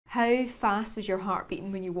How fast was your heart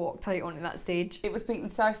beating when you walked out onto that stage? It was beating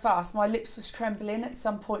so fast, my lips was trembling at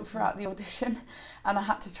some point throughout the audition, and I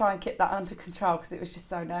had to try and get that under control because it was just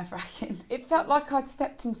so nerve-wracking. It felt like I'd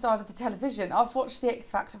stepped inside of the television. I've watched The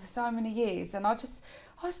X Factor for so many years, and I was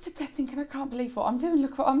stood there thinking, I can't believe what I'm doing,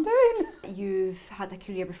 look what I'm doing. You've had a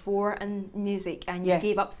career before in music and you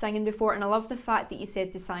gave up singing before, and I love the fact that you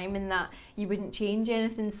said to Simon that you wouldn't change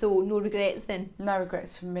anything, so no regrets then? No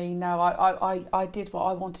regrets from me, no. I did what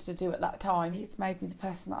I wanted to do at that time. It's made me the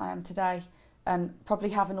person that I am today, and probably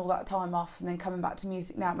having all that time off and then coming back to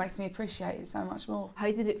music now, it makes me appreciate it so much more.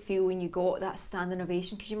 How did it feel when you got that standing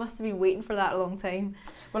ovation? Because you must have been waiting for that a long time.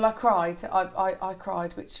 Well, I cried. I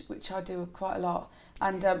cried, which I do quite a lot.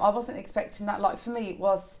 And I wasn't expecting that. Like, for me, it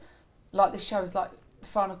was like this show was like the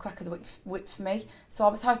final crack of the whip for me. So I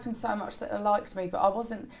was hoping so much that they liked me, but I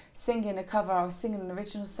wasn't singing a cover, I was singing an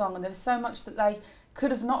original song, and there was so much that they could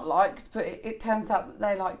have not liked, but it turns out that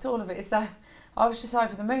they liked all of it. So I was just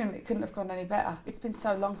over the moon. It couldn't have gone any better. It's been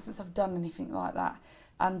so long since I've done anything like that.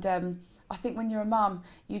 And I think when you're a mum,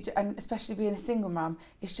 and especially being a single mum,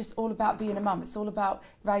 it's just all about being a mum. It's all about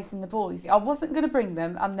raising the boys. I wasn't going to bring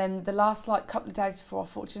them, and then the last couple of days before, I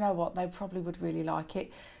thought, you know what, they probably would really like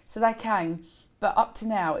it. So they came. But up to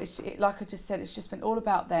now, like I just said, it's just been all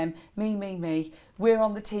about them, me, me, me. We're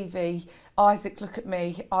on the TV. Isaac, look at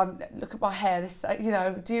me. Look at my hair. This, you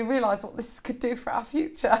know, do you realise what this could do for our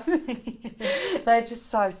future? They're just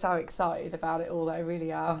so excited about it all. They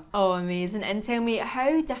really are. Oh, amazing. And tell me,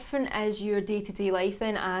 how different is your day-to-day life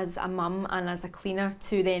then as a mum and as a cleaner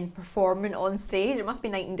to then performing on stage? It must be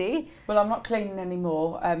night and day. Well, I'm not cleaning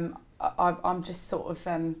anymore. I'm just sort of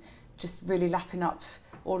just really lapping up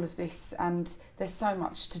all of this, and there's so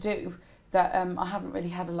much to do that I haven't really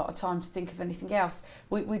had a lot of time to think of anything else.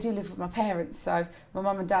 We do live with my parents, so my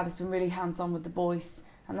mum and dad has been really hands-on with the boys,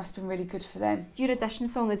 and that's been really good for them. Your audition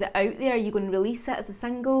song, is it out there? Are you going to release it as a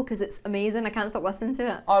single? Because it's amazing, I can't stop listening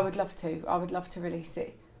to it. I would love to. I would love to release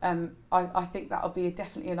it. I think that'll be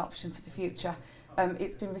definitely an option for the future.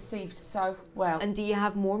 It's been received so well. And do you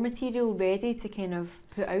have more material ready to kind of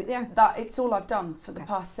put out there? It's all I've done for the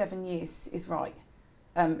past 7 years is right.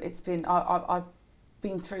 I've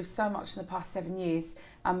been through so much in the past 7 years,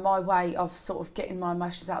 and my way of sort of getting my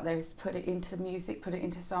emotions out there is to put it into music, put it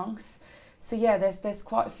into songs. So yeah, there's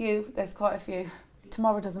quite a few.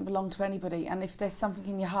 Tomorrow doesn't belong to anybody, and if there's something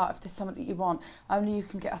in your heart, if there's something that you want, only you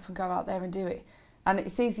can get up and go out there and do it. And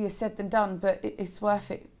it's easier said than done, but it's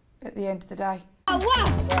worth it at the end of the day. I'm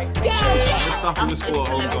the staff in the school at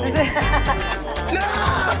home going,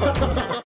 no!